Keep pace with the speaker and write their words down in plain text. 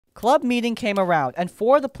Club meeting came around, and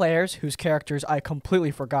 4 of the players, whose characters I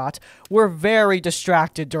completely forgot, were very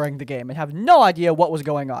distracted during the game and have no idea what was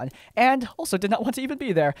going on, and also did not want to even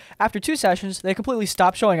be there. After 2 sessions, they completely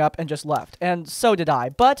stopped showing up and just left, and so did I,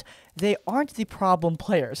 but they aren't the problem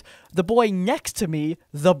players. The boy next to me,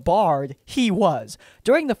 the bard, he was.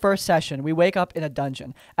 During the first session, we wake up in a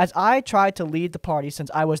dungeon. As I tried to lead the party since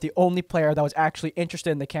I was the only player that was actually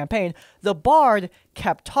interested in the campaign, the bard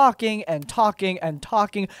kept talking and talking and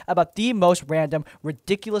talking about the most random,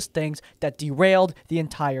 ridiculous things that derailed the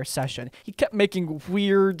entire session. He kept making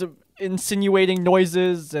weird, insinuating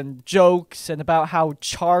noises and jokes and about how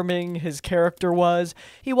charming his character was.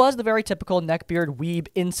 He was the very typical neckbeard weeb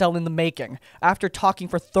incel in the making. After talking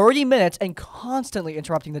for 30 minutes and constantly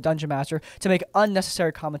interrupting the dungeon master to make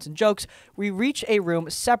unnecessary comments and jokes, we reach a room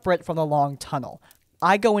separate from the long tunnel.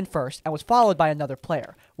 I go in first and was followed by another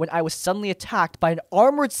player, when I was suddenly attacked by an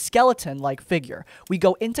armored skeleton-like figure. We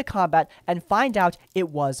go into combat and find out it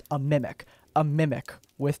was a mimic. A mimic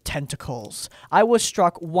with tentacles. I was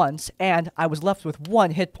struck once, and I was left with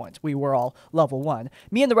 1 hit point. We were all level 1.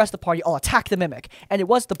 Me and the rest of the party all attacked the mimic, and it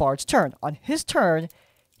was the bard's turn. On his turn,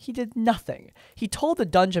 he did nothing. He told the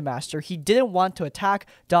dungeon master he didn't want to attack,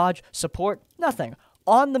 dodge, support, nothing.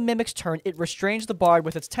 On the mimic's turn, it restrains the bard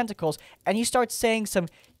with its tentacles, and he starts saying some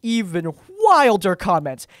even wilder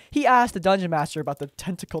comments. He asked the dungeon master about the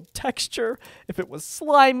tentacle texture, if it was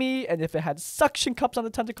slimy, and if it had suction cups on the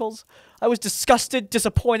tentacles. I was disgusted,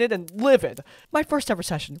 disappointed, and livid. My first ever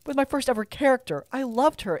session with my first ever character. I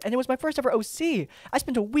loved her, and it was my first ever OC. I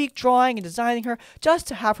spent a week drawing and designing her just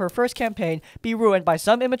to have her first campaign be ruined by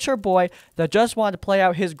some immature boy that just wanted to play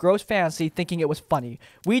out his gross fantasy thinking it was funny.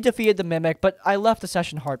 We defeated the mimic, but I left the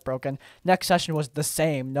session heartbroken. Next session was the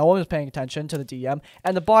same. No one was paying attention to the DM,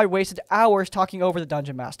 and the bard wasted hours talking over the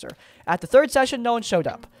dungeon master. At the 3rd session, no one showed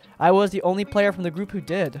up. I was the only player from the group who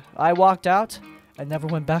did. I walked out and never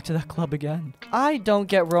went back to that club again. I don't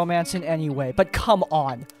get romance in any way, but come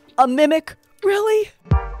on. A mimic? Really?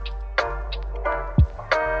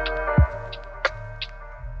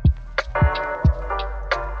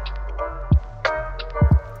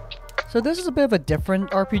 So this is a bit of a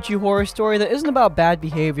different RPG horror story that isn't about bad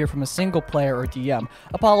behavior from a single player or DM.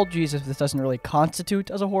 Apologies if this doesn't really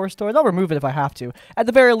constitute as a horror story. I'll remove it if I have to. At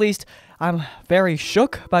the very least, I'm very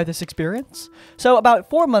shook by this experience. So about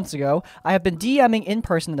 4 months ago, I have been DMing in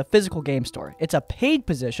person in a physical game store. It's a paid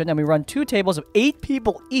position, and we run 2 tables of 8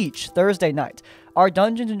 people each Thursday night. Our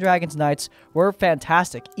Dungeons & Dragons nights were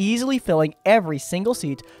fantastic, easily filling every single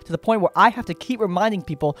seat to the point where I have to keep reminding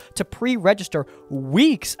people to pre-register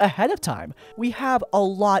weeks ahead of time. We have a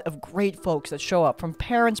lot of great folks that show up, from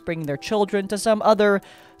parents bringing their children to some other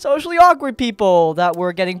socially awkward people that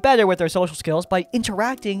were getting better with their social skills by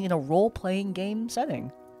interacting in a role-playing game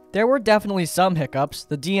setting. There were definitely some hiccups.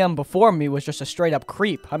 The DM before me was just a straight-up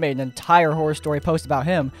creep. I made an entire horror story post about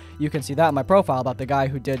him. You can see that in my profile about the guy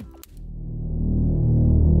who did...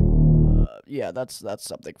 yeah, that's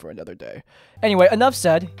something for another day. Anyway, enough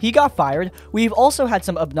said. He got fired. We've also had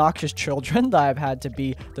some obnoxious children that I've had to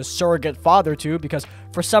be the surrogate father to because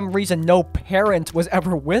for some reason no parent was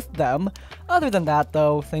ever with them. Other than that,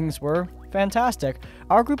 though, things were fantastic.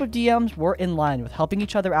 Our group of DMs were in line with helping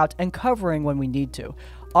each other out and covering when we need to.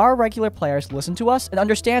 Our regular players listen to us and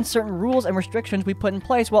understand certain rules and restrictions we put in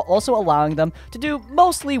place while also allowing them to do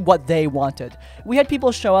mostly what they wanted. We had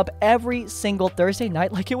people show up every single Thursday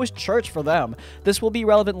night like it was church for them. This will be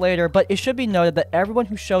relevant later, but it should be noted that everyone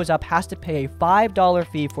who shows up has to pay a $5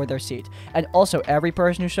 fee for their seat. And also every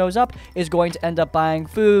person who shows up is going to end up buying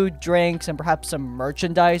food, drinks, and perhaps some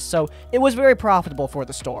merchandise, so it was very profitable for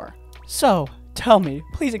the store. So, tell me,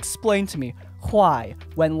 please explain to me, why,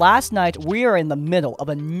 when last night we are in the middle of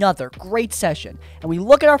another great session, and we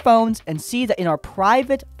look at our phones and see that in our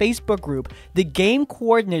private Facebook group, the game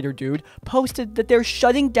coordinator dude posted that they're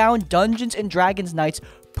shutting down Dungeons & Dragons nights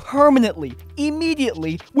permanently,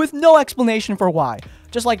 immediately, with no explanation for why.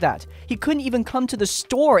 Just like that. He couldn't even come to the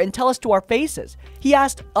store and tell us to our faces. He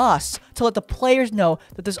asked us to let the players know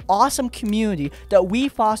that this awesome community that we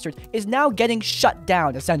fostered is now getting shut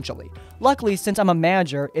down, essentially. Luckily, since I'm a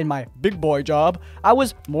manager in my big boy job, I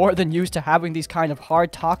was more than used to having these kind of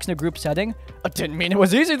hard talks in a group setting. It didn't mean it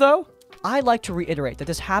was easy, though. I'd like to reiterate that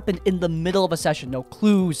this happened in the middle of a session. No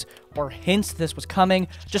clues or hints this was coming,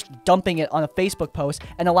 just dumping it on a Facebook post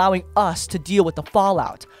and allowing us to deal with the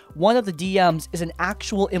fallout. One of the DMs is an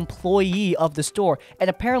actual employee of the store,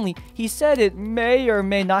 and apparently he said it may or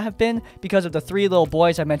may not have been because of the 3 little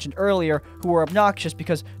boys I mentioned earlier who were obnoxious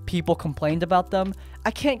because people complained about them.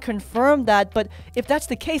 I can't confirm that, but if that's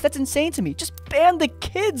the case, that's insane to me. Just ban the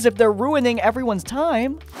kids if they're ruining everyone's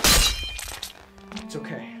time. It's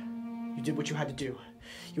okay. You did what you had to do.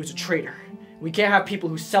 He was a traitor. We can't have people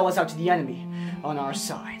who sell us out to the enemy on our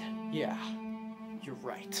side. Yeah, you're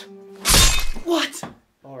right. What?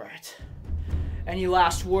 Alright. Any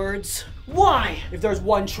last words? Why? If there's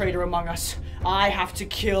one traitor among us, I have to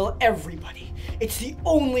kill everybody. It's the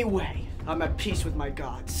only way. I'm at peace with my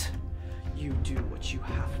gods. You do what you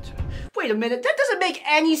have to. Wait a minute, that doesn't make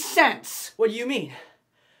any sense. What do you mean?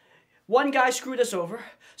 One guy screwed us over,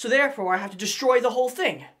 so therefore I have to destroy the whole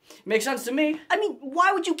thing. Makes sense to me. I mean,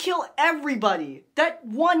 why would you kill everybody? That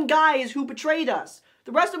one guy is who betrayed us.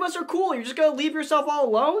 The rest of us are cool. You're just gonna leave yourself all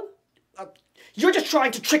alone? You're just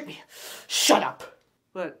trying to trick me. Shut up.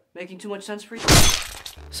 What, making too much sense for you?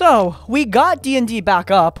 So, we got D&D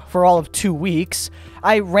back up for all of 2 weeks.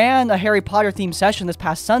 I ran a Harry Potter themed session this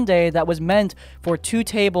past Sunday that was meant for 2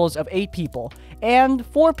 tables of 8 people, and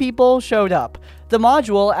 4 people showed up. The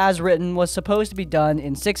module, as written, was supposed to be done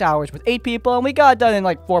in 6 hours with 8 people, and we got it done in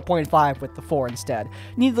like 4.5 with the 4 instead.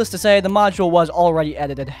 Needless to say, the module was already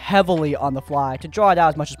edited heavily on the fly to draw it out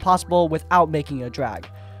as much as possible without making it a drag.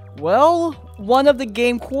 Well, one of the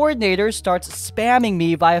game coordinators starts spamming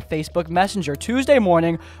me via Facebook Messenger Tuesday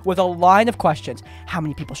morning with a line of questions. How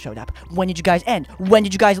many people showed up? When did you guys end? When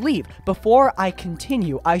did you guys leave? Before I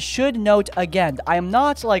continue, I should note again, I am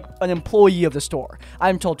not like an employee of the store. I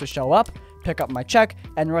am told to show up, pick up my check,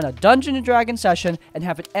 and run a Dungeons & Dragons session and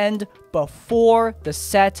have it end before the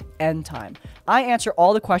set end time. I answer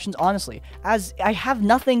all the questions honestly, as I have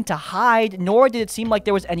nothing to hide, nor did it seem like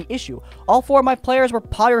there was any issue. All 4 of my players were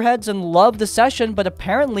Potterheads and loved the session, but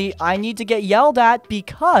apparently I need to get yelled at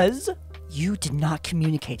because you did not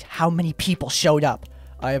communicate how many people showed up.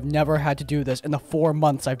 I have never had to do this in the 4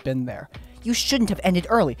 months I've been there. You shouldn't have ended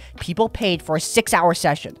early. People paid for a 6-hour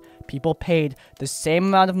session. People paid the same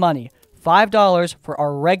amount of money. $5 for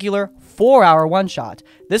our regular 4-hour one-shot.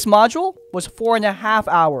 This module was 4.5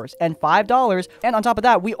 hours and $5, and on top of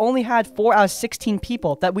that, we only had 4 out of 16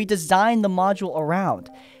 people that we designed the module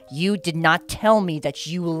around. You did not tell me that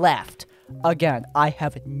you left. Again, I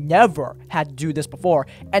have never had to do this before,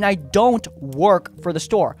 and I don't work for the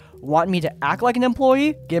store. Want me to act like an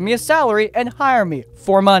employee? Give me a salary and hire me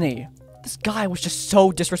for money. This guy was just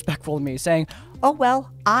so disrespectful to me, saying, oh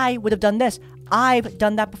well, I would have done this. I've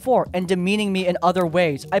done that before, and demeaning me in other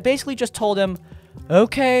ways. I basically just told him,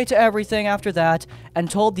 okay to everything after that, and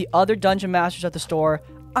told the other dungeon masters at the store,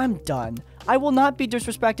 I'm done. I will not be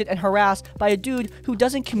disrespected and harassed by a dude who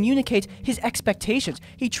doesn't communicate his expectations.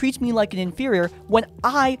 He treats me like an inferior when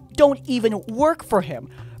I don't even work for him.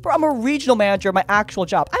 Bro, I'm a regional manager at my actual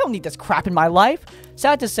job. I don't need this crap in my life.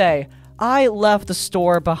 Sad to say, I left the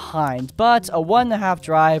store behind, but a 1.5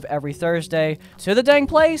 drive every Thursday to the dang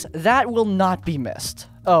place, that will not be missed.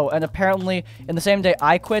 Oh, and apparently, in the same day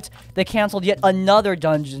I quit, they canceled yet another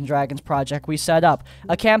Dungeons & Dragons project we set up.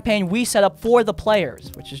 A campaign we set up for the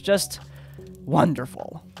players, which is just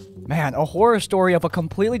wonderful. Man, a horror story of a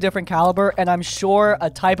completely different caliber, and I'm sure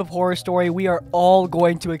a type of horror story we are all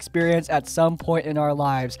going to experience at some point in our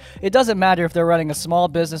lives. It doesn't matter if they're running a small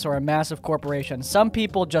business or a massive corporation. Some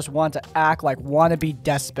people just want to act like wannabe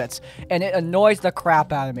despots, and it annoys the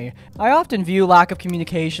crap out of me. I often view lack of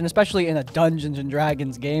communication, especially in a Dungeons &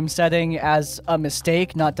 Dragons game setting, as a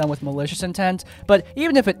mistake not done with malicious intent, but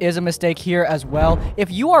even if it is a mistake here as well,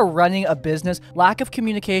 if you are running a business, lack of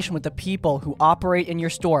communication with the people who operate in your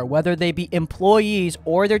store, whether they be employees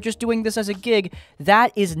or they're just doing this as a gig,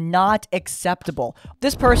 that is not acceptable.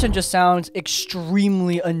 This person just sounds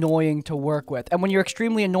extremely annoying to work with. And when you're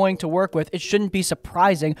extremely annoying to work with, it shouldn't be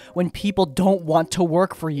surprising when people don't want to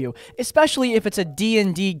work for you, especially if it's a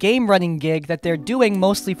D&D game running gig that they're doing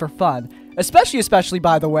mostly for fun. Especially,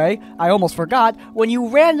 by the way, I almost forgot, when you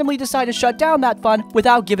randomly decide to shut down that fun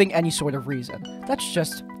without giving any sort of reason. That's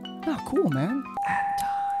just not cool, man.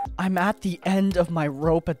 I'm at the end of my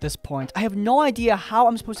rope at this point. I have no idea how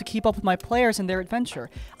I'm supposed to keep up with my players in their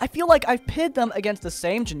adventure. I feel like I've pitted them against the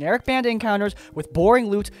same generic bandit encounters with boring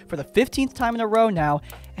loot for the 15th time in a row now,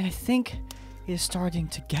 and I think it is starting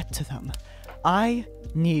to get to them. I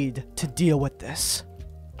need to deal with this.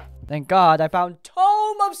 Thank God I found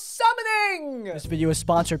TomeOfSummoning! This video is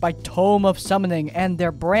sponsored by TomeOfSummoning and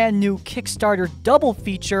their brand new Kickstarter double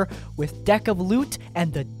feature with Deck of Loot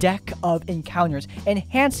and the Deck of Encounters,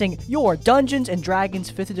 enhancing your Dungeons & Dragons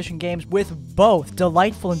 5th edition games with both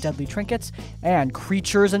delightful and deadly trinkets and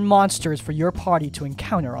creatures and monsters for your party to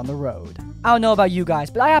encounter on the road. I don't know about you guys,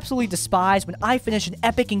 but I absolutely despise when I finish an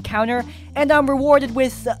epic encounter and I'm rewarded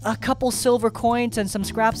with a couple silver coins and some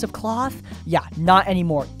scraps of cloth. Yeah, not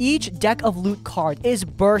anymore. Each deck of loot card is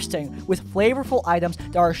bursting with flavorful items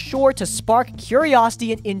that are sure to spark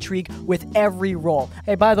curiosity and intrigue with every roll.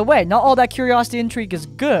 Hey, by the way, not all that curiosity and intrigue is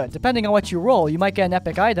good. Depending on what you roll, you might get an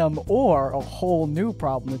epic item or a whole new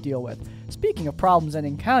problem to deal with. Speaking of problems and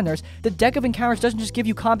encounters, the deck of encounters doesn't just give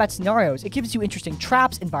you combat scenarios, it gives you interesting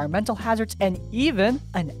traps, environmental hazards, and even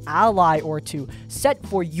an ally or two set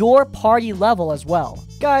for your party level as well.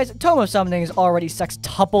 Guys, TomeOfSummoning has already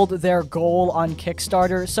sextupled their goal on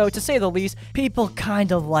Kickstarter, so to say the least, people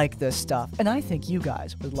kind of like this stuff, and I think you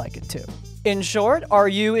guys would like it too. In short, are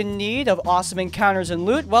you in need of awesome encounters and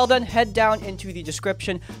loot? Well then, head down into the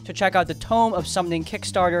description to check out the TomeOfSummoning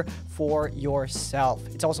Kickstarter for yourself.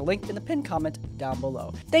 It's also linked in the pinned comment down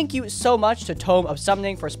below. Thank you so much to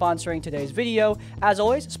TomeOfSummoning for sponsoring today's video. As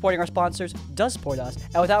always, supporting our sponsors does support us.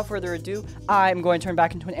 And without further ado, I'm going to turn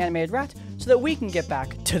back into an animated rat so that we can get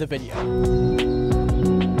back to the video.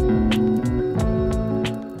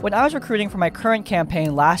 When I was recruiting for my current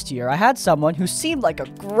campaign last year, I had someone who seemed like a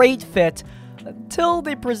great fit until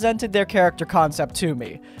they presented their character concept to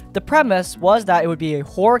me. The premise was that it would be a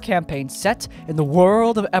horror campaign set in the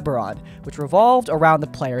world of Eberron, which revolved around the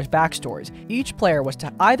players' backstories. Each player was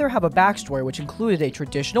to either have a backstory which included a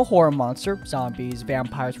traditional horror monster, zombies,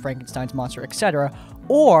 vampires, Frankenstein's monster, etc.,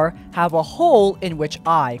 or have a hole in which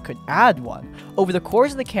I could add one. Over the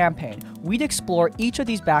course of the campaign, we'd explore each of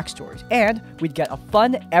these backstories, and we'd get a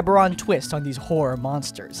fun Eberron twist on these horror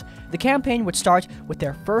monsters. The campaign would start with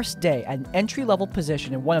their first day at an entry-level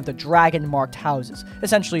position in one of the dragon-marked houses,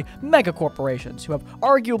 essentially mega-corporations who have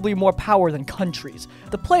arguably more power than countries.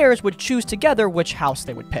 The players would choose together which house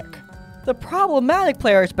they would pick. The problematic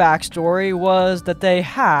player's backstory was that they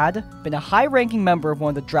had been a high-ranking member of one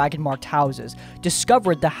of the dragon-marked houses,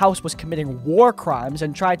 discovered the house was committing war crimes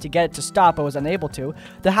and tried to get it to stop but was unable to.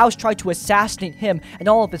 The house tried to assassinate him and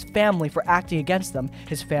all of his family for acting against them.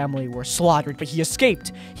 His family were slaughtered, but he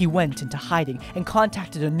escaped. He went into hiding and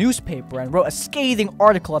contacted a newspaper and wrote a scathing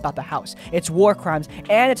article about the house, its war crimes,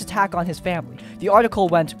 and its attack on his family. The article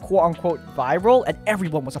went quote-unquote viral, and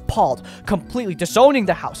everyone was appalled, completely disowning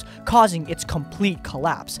the house, causing its complete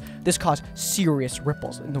collapse. This caused serious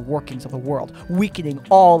ripples in the workings of the world, weakening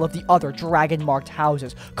all of the other dragon-marked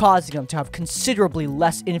houses, causing them to have considerably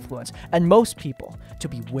less influence, and most people to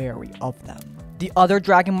be wary of them. The other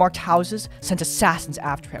dragon-marked houses sent assassins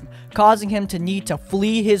after him, causing him to need to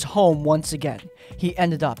flee his home once again. He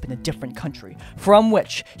ended up in a different country, from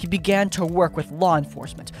which he began to work with law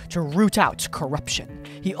enforcement to root out corruption.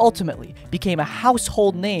 He ultimately became a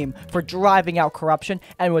household name for driving out corruption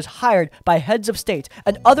and was hired by heads of state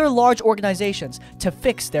and other large organizations to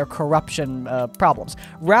fix their corruption problems.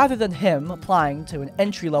 Rather than him applying to an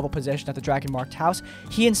entry-level position at the Dragon-marked house,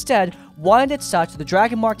 he instead wanted it such that the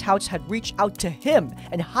Dragon-marked house had reached out to him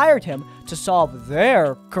and hired him to solve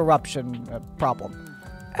their corruption problem.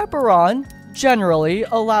 Eberron generally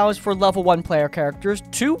allows for level 1 player characters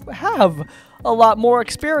to have a lot more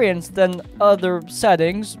experience than other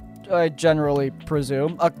settings, I generally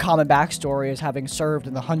presume. A common backstory is having served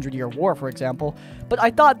in the 100-Year War, for example, but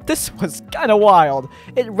I thought this was kinda wild.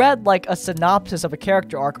 It read like a synopsis of a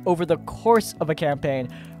character arc over the course of a campaign,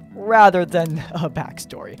 rather than a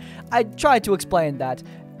backstory. I tried to explain that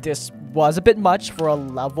this was a bit much for a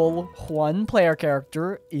level 1 player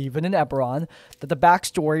character, even in Eberron, that the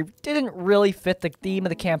backstory didn't really fit the theme of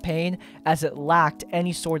the campaign as it lacked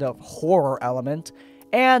any sort of horror element,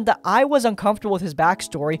 and that I was uncomfortable with his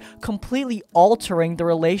backstory completely altering the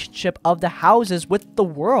relationship of the houses with the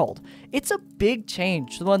world. It's a big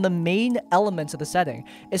change to one of the main elements of the setting,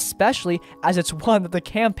 especially as it's one that the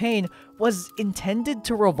campaign was intended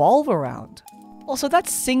to revolve around. Also, that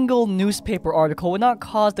single newspaper article would not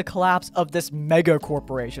cause the collapse of this mega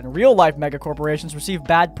corporation. Real-life mega corporations receive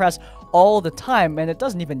bad press all the time, and it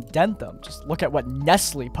doesn't even dent them. Just look at what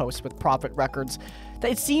Nestle posts with profit records.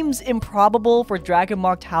 It seems improbable for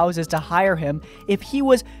dragon-marked houses to hire him if he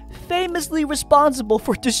was famously responsible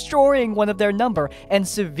for destroying one of their number and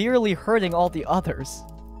severely hurting all the others.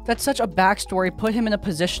 That such a backstory put him in a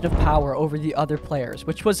position of power over the other players,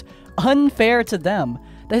 which was unfair to them.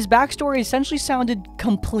 That his backstory essentially sounded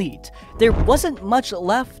complete. There wasn't much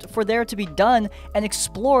left for there to be done and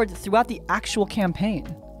explored throughout the actual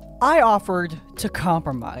campaign. I offered to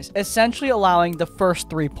compromise, essentially allowing the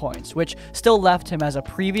first 3 points, which still left him as a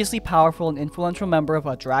previously powerful and influential member of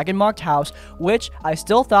a dragon-marked house, which I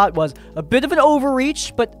still thought was a bit of an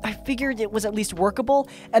overreach, but I figured it was at least workable,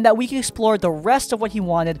 and that we could explore the rest of what he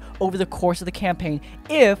wanted over the course of the campaign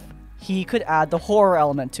if he could add the horror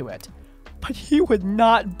element to it. but he would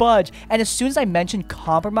not budge. And as soon as I mentioned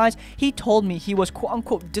compromise, he told me he was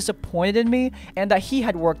quote-unquote disappointed in me and that he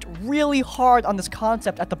had worked really hard on this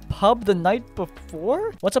concept at the pub the night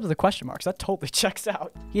before? What's up with the question marks? That totally checks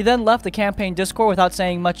out. He then left the campaign Discord without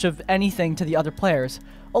saying much of anything to the other players.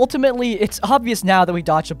 Ultimately, it's obvious now that we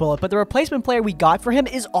dodged a bullet, but the replacement player we got for him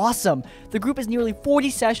is awesome. The group is nearly 40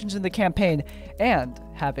 sessions in the campaign and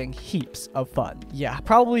having heaps of fun. Yeah,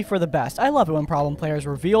 probably for the best. I love it when problem players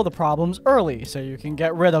reveal the problems early so you can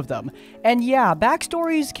get rid of them. And yeah,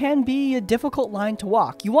 backstories can be a difficult line to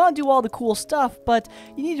walk. You want to do all the cool stuff, but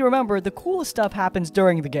you need to remember the coolest stuff happens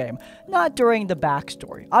during the game, not during the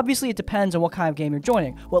backstory. Obviously, it depends on what kind of game you're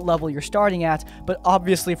joining, what level you're starting at, but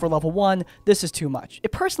obviously for level 1, this is too much.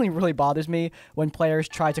 It personally really bothers me when players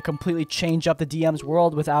try to completely change up the DM's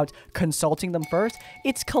world without consulting them first.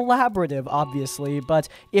 It's collaborative, obviously, but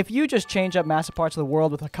if you just change up massive parts of the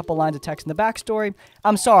world with a couple lines of text in the backstory,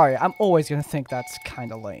 I'm sorry, I'm always gonna think that's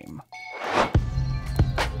kinda lame.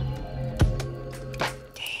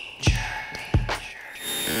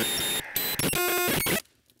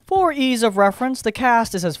 For ease of reference, the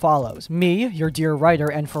cast is as follows. Me, your dear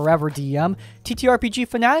writer and forever DM, TTRPG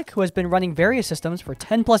fanatic who has been running various systems for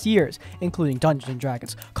 10 plus years, including Dungeons &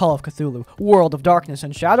 Dragons, Call of Cthulhu, World of Darkness,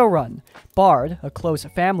 and Shadowrun. Bard, a close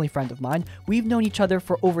family friend of mine, we've known each other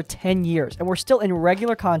for over 10 years, and we're still in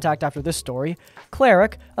regular contact after this story.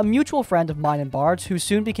 Cleric, a mutual friend of mine and Bard's, who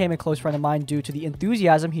soon became a close friend of mine due to the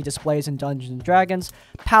enthusiasm he displays in Dungeons & Dragons.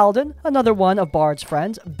 Paladin, another one of Bard's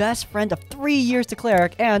friends, best friend of 3 years to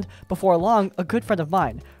Cleric, and before long, a good friend of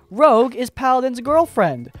mine. Rogue is Paladin's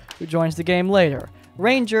girlfriend, who joins the game later.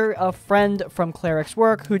 Ranger, a friend from Cleric's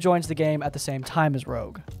work, who joins the game at the same time as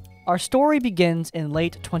Rogue. Our story begins in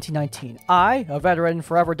late 2019. I, a veteran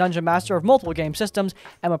forever dungeon master of multiple game systems,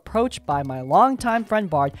 am approached by my longtime friend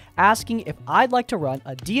Bard asking if I'd like to run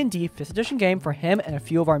a D&D 5th edition game for him and a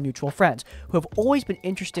few of our mutual friends, who have always been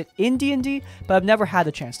interested in D&D, but have never had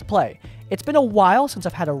the chance to play. It's been a while since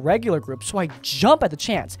I've had a regular group, so I jump at the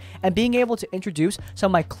chance, and being able to introduce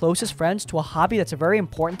some of my closest friends to a hobby that's very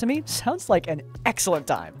important to me sounds like an excellent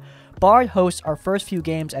time. Bard hosts our first few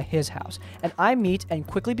games at his house, and I meet and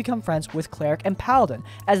quickly become friends with Cleric and Paladin,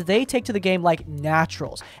 as they take to the game like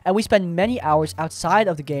naturals, and we spend many hours outside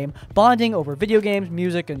of the game bonding over video games,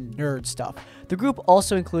 music, and nerd stuff. The group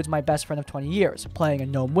also includes my best friend of 20 years, playing a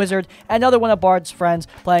gnome wizard, and another one of Bard's friends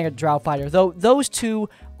playing a drow fighter, though those two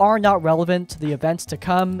are not relevant to the events to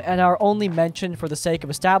come and are only mentioned for the sake of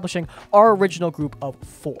establishing our original group of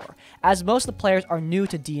 4. As most of the players are new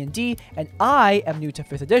to D&D, and I am new to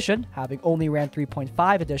 5th edition, having only ran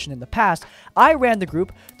 3.5 edition in the past, I ran the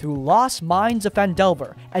group through Lost Mines of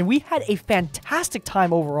Phandelver, and we had a fantastic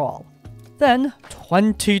time overall. Then,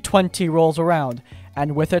 2020 rolls around,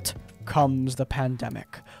 and with it comes the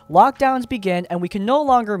pandemic. Lockdowns begin, and we can no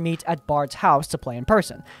longer meet at Bard's house to play in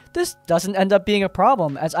person. This doesn't end up being a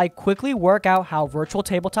problem, as I quickly work out how virtual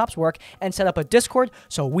tabletops work and set up a Discord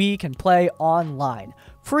so we can play online.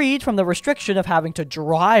 Freed from the restriction of having to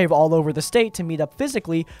drive all over the state to meet up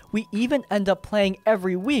physically, we even end up playing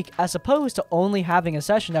every week as opposed to only having a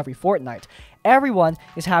session every fortnight. Everyone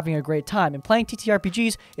is having a great time, and playing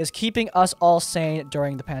TTRPGs is keeping us all sane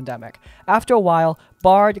during the pandemic. After a while,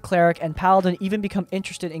 Bard, Cleric, and Paladin even become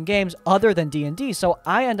interested in games other than D&D, so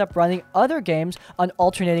I end up running other games on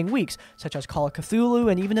alternating weeks, such as Call of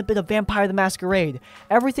Cthulhu and even a bit of Vampire the Masquerade.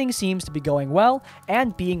 Everything seems to be going well,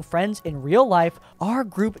 and being friends in real life, our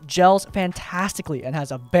group gels fantastically and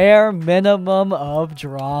has a bare minimum of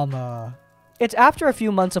drama. It's after a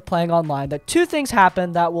few months of playing online that 2 things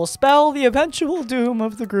happen that will spell the eventual doom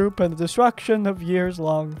of the group and the destruction of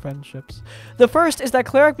years-long friendships. The first is that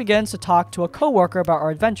Cleric begins to talk to a coworker about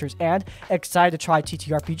our adventures, and, excited to try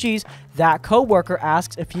TTRPGs, that coworker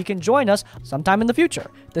asks if he can join us sometime in the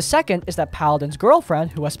future. The second is that Paladin's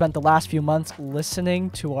girlfriend, who has spent the last few months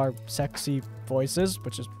listening to our sexy voices,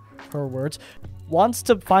 which is her words, wants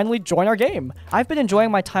to finally join our game. I've been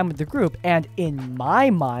enjoying my time with the group, and in my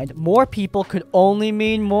mind, more people could only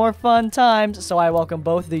mean more fun times, so I welcome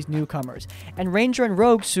both of these newcomers. And Ranger and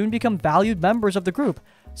Rogue soon become valued members of the group.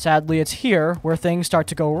 Sadly, it's here where things start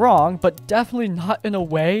to go wrong, but definitely not in a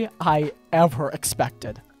way I ever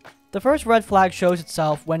expected. The first red flag shows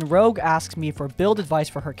itself when Rogue asks me for build advice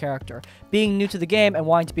for her character. Being new to the game and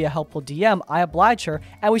wanting to be a helpful DM, I oblige her,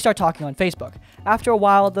 and we start talking on Facebook. After a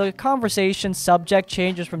while, the conversation subject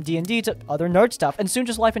changes from D&D to other nerd stuff, and soon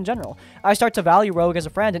just life in general. I start to value Rogue as a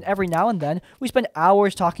friend, and every now and then, we spend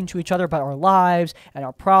hours talking to each other about our lives and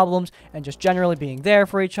our problems, and just generally being there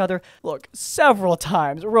for each other. Look, several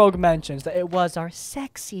times, Rogue mentions that it was our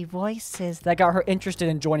sexy voices that got her interested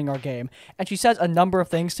in joining our game, and she says a number of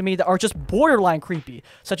things to me that are just borderline creepy,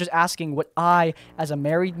 such as asking what I, as a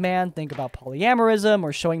married man, think about polyamorism,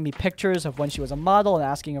 or showing me pictures of when she was a model and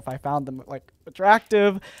asking if I found them, like,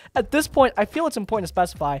 attractive. At this point, I feel it's important to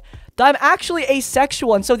specify that I'm actually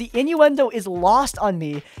asexual, and so the innuendo is lost on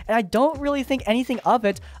me, and I don't really think anything of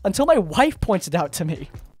it until my wife points it out to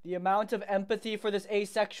me. The amount of empathy for this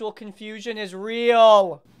asexual confusion is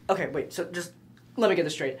real. Okay, wait, so just let me get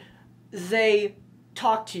this straight. They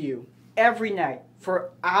talk to you every night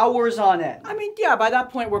for hours on end. I mean, yeah, by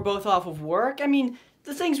that point, we're both off of work. I mean,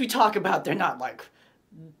 the things we talk about, they're not, like,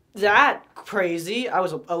 that crazy. I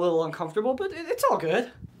was a little uncomfortable, but it's all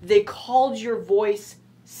good. They called your voice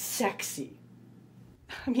sexy.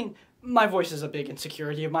 I mean, my voice is a big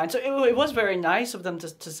insecurity of mine, so it was very nice of them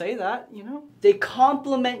to say that, you know? They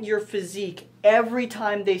compliment your physique every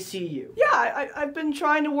time they see you. Yeah, I've been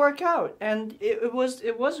trying to work out, and it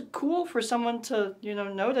was cool for someone to, you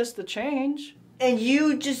know, notice the change. And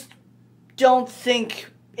you just don't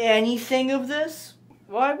think anything of this?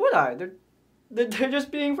 Why would I? They're just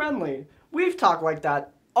being friendly. We've talked like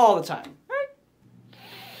that all the time.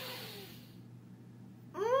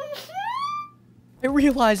 I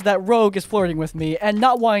realize that Rogue is flirting with me, and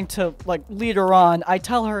not wanting to, like, lead her on, I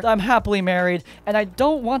tell her that I'm happily married, and I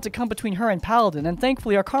don't want to come between her and Paladin, and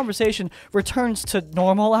thankfully our conversation returns to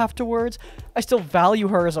normal afterwards. I still value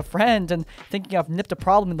her as a friend, and thinking I've nipped a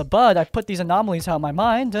problem in the bud, I put these anomalies out of my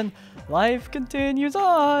mind, and life continues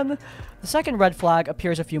on. The second red flag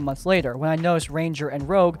appears a few months later, when I notice Ranger and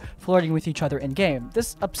Rogue flirting with each other in-game.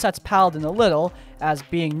 This upsets Paladin a little, as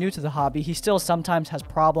being new to the hobby, he still sometimes has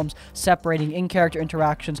problems separating in-character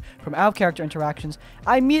interactions from out-of-character interactions.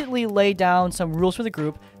 I immediately lay down some rules for the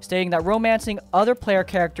group, stating that romancing other player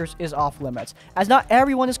characters is off-limits, as not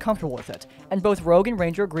everyone is comfortable with it, and both Rogue and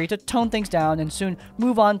Ranger agree to tone things down and soon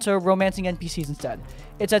move on to romancing NPCs instead.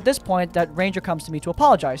 It's at this point that Ranger comes to me to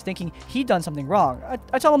apologize, thinking he'd done something wrong.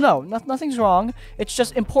 I tell him no, nothing's wrong. It's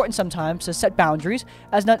just important sometimes to set boundaries,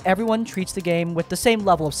 as not everyone treats the game with the same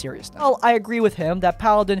level of seriousness. While I agree with him that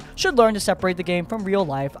Paladin should learn to separate the game from real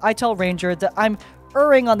life, I tell Ranger that I'm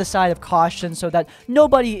erring on the side of caution so that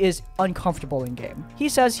nobody is uncomfortable in-game. He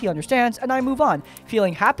says he understands, and I move on,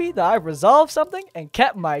 feeling happy that I've resolved something and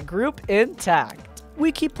kept my group intact.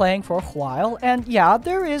 We keep playing for a while, and yeah,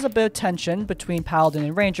 there is a bit of tension between Paladin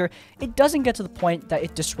and Ranger. It doesn't get to the point that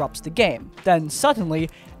it disrupts the game. Then suddenly,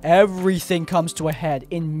 everything comes to a head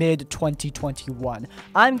in mid-2021.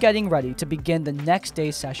 I'm getting ready to begin the next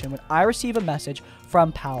day's session when I receive a message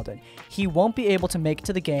from Paladin. He won't be able to make it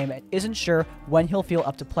to the game and isn't sure when he'll feel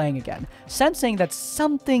up to playing again. Sensing that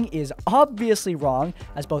something is obviously wrong,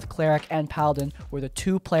 as both Cleric and Paladin were the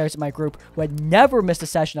two players in my group who had never missed a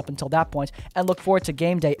session up until that point and look forward to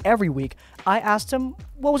game day every week, I asked him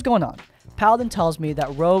what was going on. Paladin tells me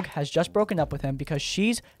that Rogue has just broken up with him because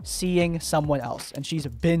she's seeing someone else, and she's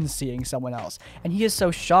been seeing someone else, and he is so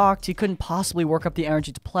shocked he couldn't possibly work up the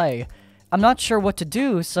energy to play. I'm not sure what to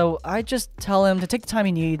do, so I just tell him to take the time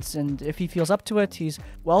he needs, and if he feels up to it, he's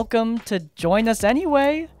welcome to join us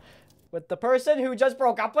anyway. With the person who just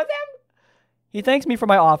broke up with him? He thanks me for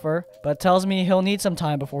my offer, but tells me he'll need some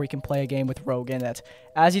time before he can play a game with Rogue in it,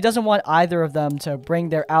 as he doesn't want either of them to bring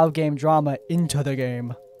their out-of-game drama into the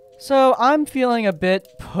game. So I'm feeling a bit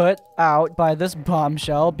put out by this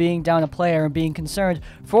bombshell, being down a player and being concerned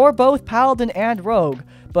for both Paladin and Rogue.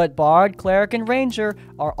 But Bard, Cleric, and Ranger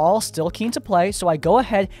are all still keen to play, so I go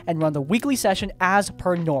ahead and run the weekly session as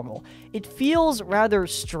per normal. It feels rather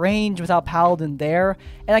strange without Paladin there,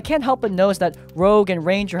 and I can't help but notice that Rogue and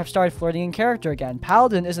Ranger have started flirting in character again.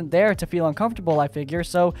 Paladin isn't there to feel uncomfortable, I figure,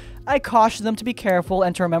 so I caution them to be careful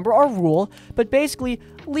and to remember our rule, but basically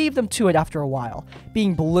leave them to it after a while,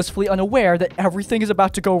 being blissfully unaware that everything is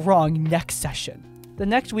about to go wrong next session. The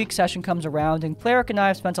next week's session comes around, and Cleric and I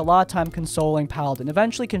have spent a lot of time consoling Paladin,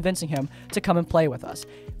 eventually convincing him to come and play with us.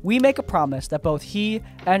 We make a promise that both he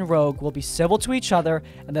and Rogue will be civil to each other,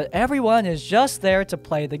 and that everyone is just there to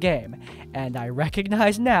play the game. And I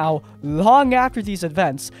recognize now, long after these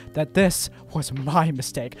events, that this was my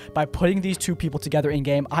mistake. By putting these two people together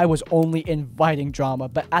in-game, I was only inviting drama,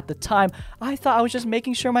 but at the time, I thought I was just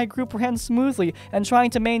making sure my group ran smoothly and trying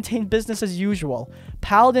to maintain business as usual.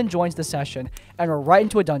 Paladin joins the session, and we're right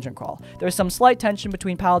into a dungeon crawl. There's some slight tension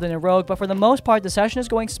between Paladin and Rogue, but for the most part, the session is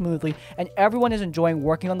going smoothly, and everyone is enjoying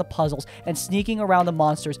working on the puzzles and sneaking around the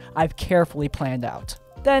monsters I've carefully planned out.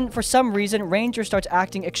 Then, for some reason, Ranger starts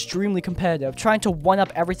acting extremely competitive, trying to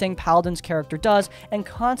one-up everything Paladin's character does, and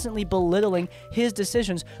constantly belittling his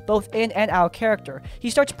decisions, both in and out of character.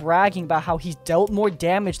 He starts bragging about how he's dealt more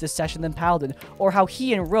damage this session than Paladin, or how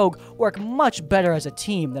he and Rogue work much better as a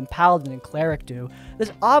team than Paladin and Cleric do.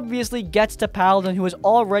 This obviously gets to Paladin, who is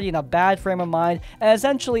already in a bad frame of mind, and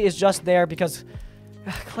essentially is just there because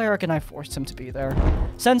Cleric and I forced him to be there.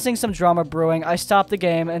 Sensing some drama brewing, I stop the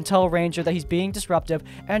game and tell Ranger that he's being disruptive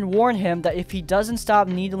and warn him that if he doesn't stop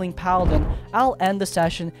needling Paladin, I'll end the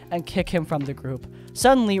session and kick him from the group.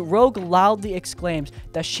 Suddenly, Rogue loudly exclaims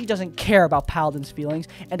that she doesn't care about Paladin's feelings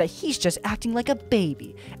and that he's just acting like a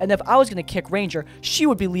baby, and if I was going to kick Ranger, she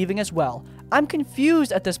would be leaving as well. I'm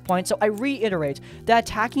confused at this point, so I reiterate that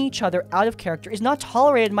attacking each other out of character is not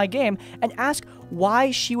tolerated in my game and ask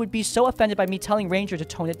why she would be so offended by me telling Ranger to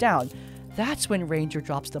tone it down. That's when Ranger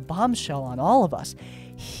drops the bombshell on all of us.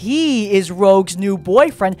 He is Rogue's new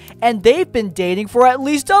boyfriend, and they've been dating for at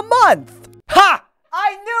least a month. Ha!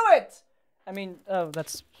 I knew it! I mean, oh,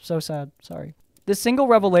 that's so sad. Sorry. This single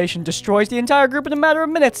revelation destroys the entire group in a matter of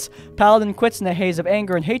minutes. Paladin quits in a haze of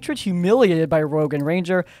anger and hatred, humiliated by Rogue and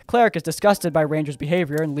Ranger. Cleric is disgusted by Ranger's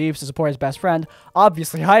behavior and leaves to support his best friend.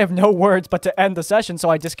 Obviously, I have no words but to end the session, so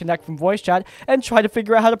I disconnect from voice chat and try to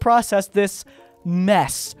figure out how to process this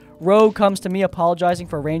mess. Rogue comes to me apologizing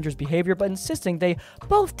for Ranger's behavior, but insisting they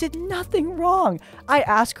both did nothing wrong. I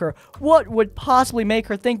ask her what would possibly make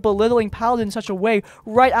her think belittling Paladin in such a way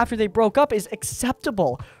right after they broke up is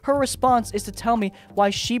acceptable. Her response is to tell me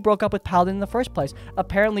why she broke up with Paladin in the first place.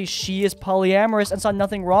 Apparently, she is polyamorous and saw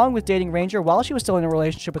nothing wrong with dating Ranger while she was still in a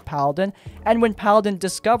relationship with Paladin. And when Paladin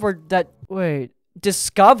discovered that...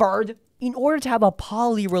 Discovered? In order to have a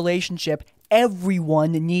poly relationship,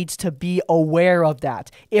 everyone needs to be aware of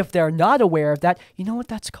that. If they're not aware of that, you know what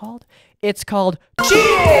that's called? It's called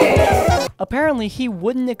cheating! Apparently, he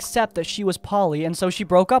wouldn't accept that she was poly, and so she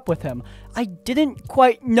broke up with him. I didn't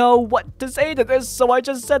quite know what to say to this, so I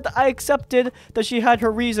just said that I accepted that she had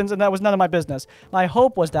her reasons, and that was none of my business. My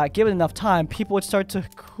hope was that, given enough time, people would start to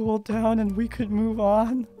cool down and we could move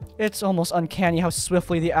on. It's almost uncanny how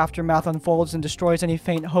swiftly the aftermath unfolds and destroys any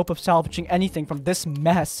faint hope of salvaging anything from this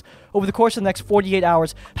mess. Over the course of the next 48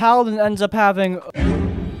 hours, Paladin ends up having...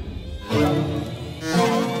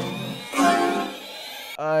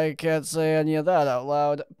 I can't say any of that out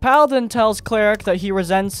loud. Paladin tells Cleric that he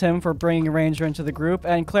resents him for bringing Ranger into the group,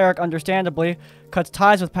 and Cleric, understandably, cuts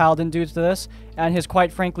ties with Paladin due to this, and his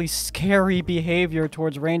quite frankly scary behavior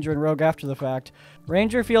towards Ranger and Rogue after the fact.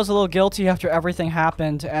 Ranger feels a little guilty after everything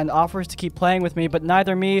happened, and offers to keep playing with me, but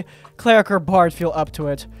neither me, Cleric, or Bard feel up to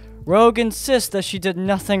it. Rogue insists that she did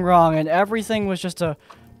nothing wrong, and everything was just a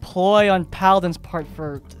ploy on Paladin's part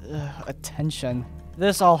for attention.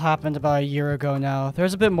 This all happened about a year ago now.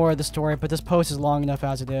 There's a bit more of the story, but this post is long enough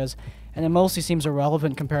as it is, and it mostly seems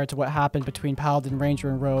irrelevant compared to what happened between Paladin, Ranger,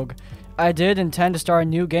 and Rogue. I did intend to start a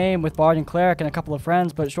new game with Bard and Cleric and a couple of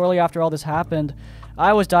friends, but shortly after all this happened,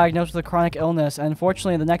 I was diagnosed with a chronic illness, and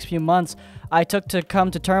unfortunately in the next few months, I took to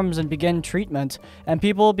come to terms and begin treatment, and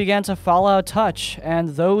people began to fall out of touch,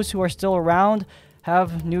 and those who are still around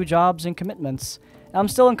have new jobs and commitments. I'm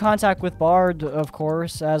still in contact with Bard, of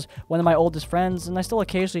course, as one of my oldest friends, and I still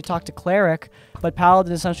occasionally talk to Cleric, but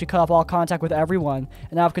Paladin essentially cut off all contact with everyone,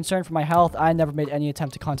 and out of concern for my health, I never made any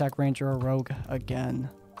attempt to contact Ranger or Rogue again.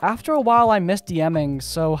 After a while, I missed DMing,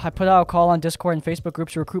 so I put out a call on Discord and Facebook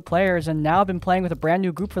groups to recruit players, and now I've been playing with a brand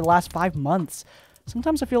new group for the last 5 months.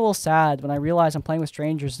 Sometimes I feel a little sad when I realize I'm playing with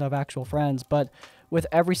strangers instead of actual friends, but with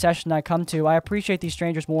every session I come to, I appreciate these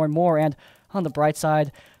strangers more and more, and on the bright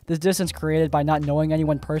side, this distance created by not knowing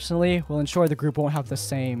anyone personally will ensure the group won't have the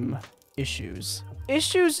same issues.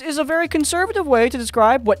 Issues is a very conservative way to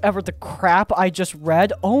describe whatever the crap I just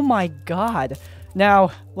read. Oh my god.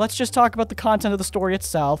 Now, let's just talk about the content of the story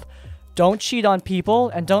itself. Don't cheat on people,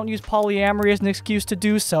 and don't use polyamory as an excuse to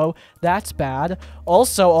do so. That's bad.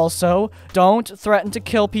 Also, don't threaten to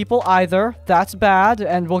kill people either. That's bad,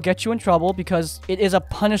 and will get you in trouble because it is a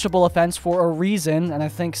punishable offense for a reason, and I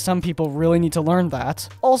think some people really need to learn that.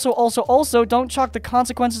 Also, don't chalk the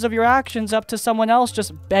consequences of your actions up to someone else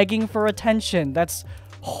just begging for attention. That's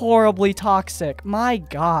horribly toxic. My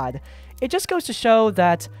god. It just goes to show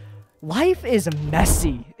that life is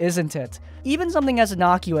messy, isn't it? Even something as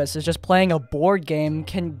innocuous as just playing a board game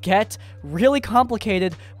can get really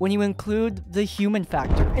complicated when you include the human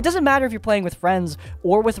factor. It doesn't matter if you're playing with friends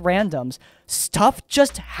or with randoms. Stuff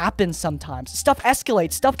just happens sometimes. Stuff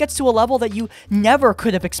escalates. Stuff gets to a level that you never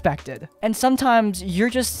could have expected. And sometimes you're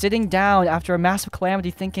just sitting down after a massive calamity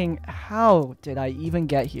thinking, how did I even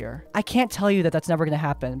get here? I can't tell you that that's never going to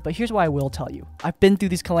happen, but here's what I will tell you. I've been through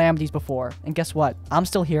these calamities before, and guess what? I'm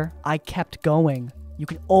still here. I kept going. You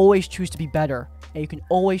can always choose to be better, and you can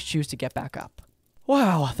always choose to get back up.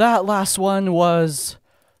 Wow, that last one was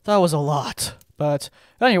a lot. But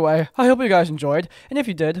anyway, I hope you guys enjoyed, and if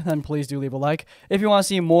you did, then please do leave a like. If you want to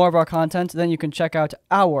see more of our content, then you can check out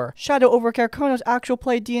our Shadow over Carcona's Actual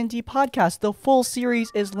Play D&D podcast. The full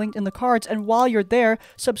series is linked in the cards, and while you're there,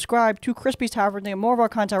 subscribe to Crispy's Tavern to get more of our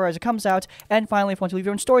content as it comes out. And finally, if you want to leave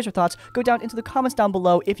your own stories or thoughts, go down into the comments down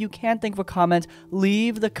below. If you can't think of a comment,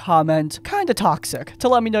 leave the comment kinda toxic to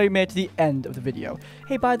let me know you made it to the end of the video.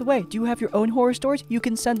 Hey, by the way, do you have your own horror stories? You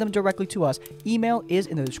can send them directly to us. Email is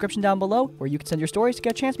in the description down below, where you can send your stories to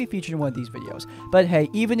get a chance to be featured in one of these videos. But hey,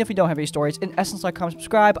 even if you don't have any stories, in essence, like, comment,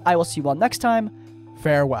 subscribe. I will see you all next time.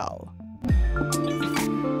 Farewell.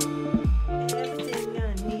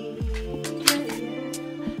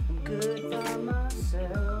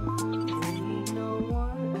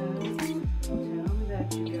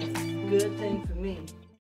 Good thing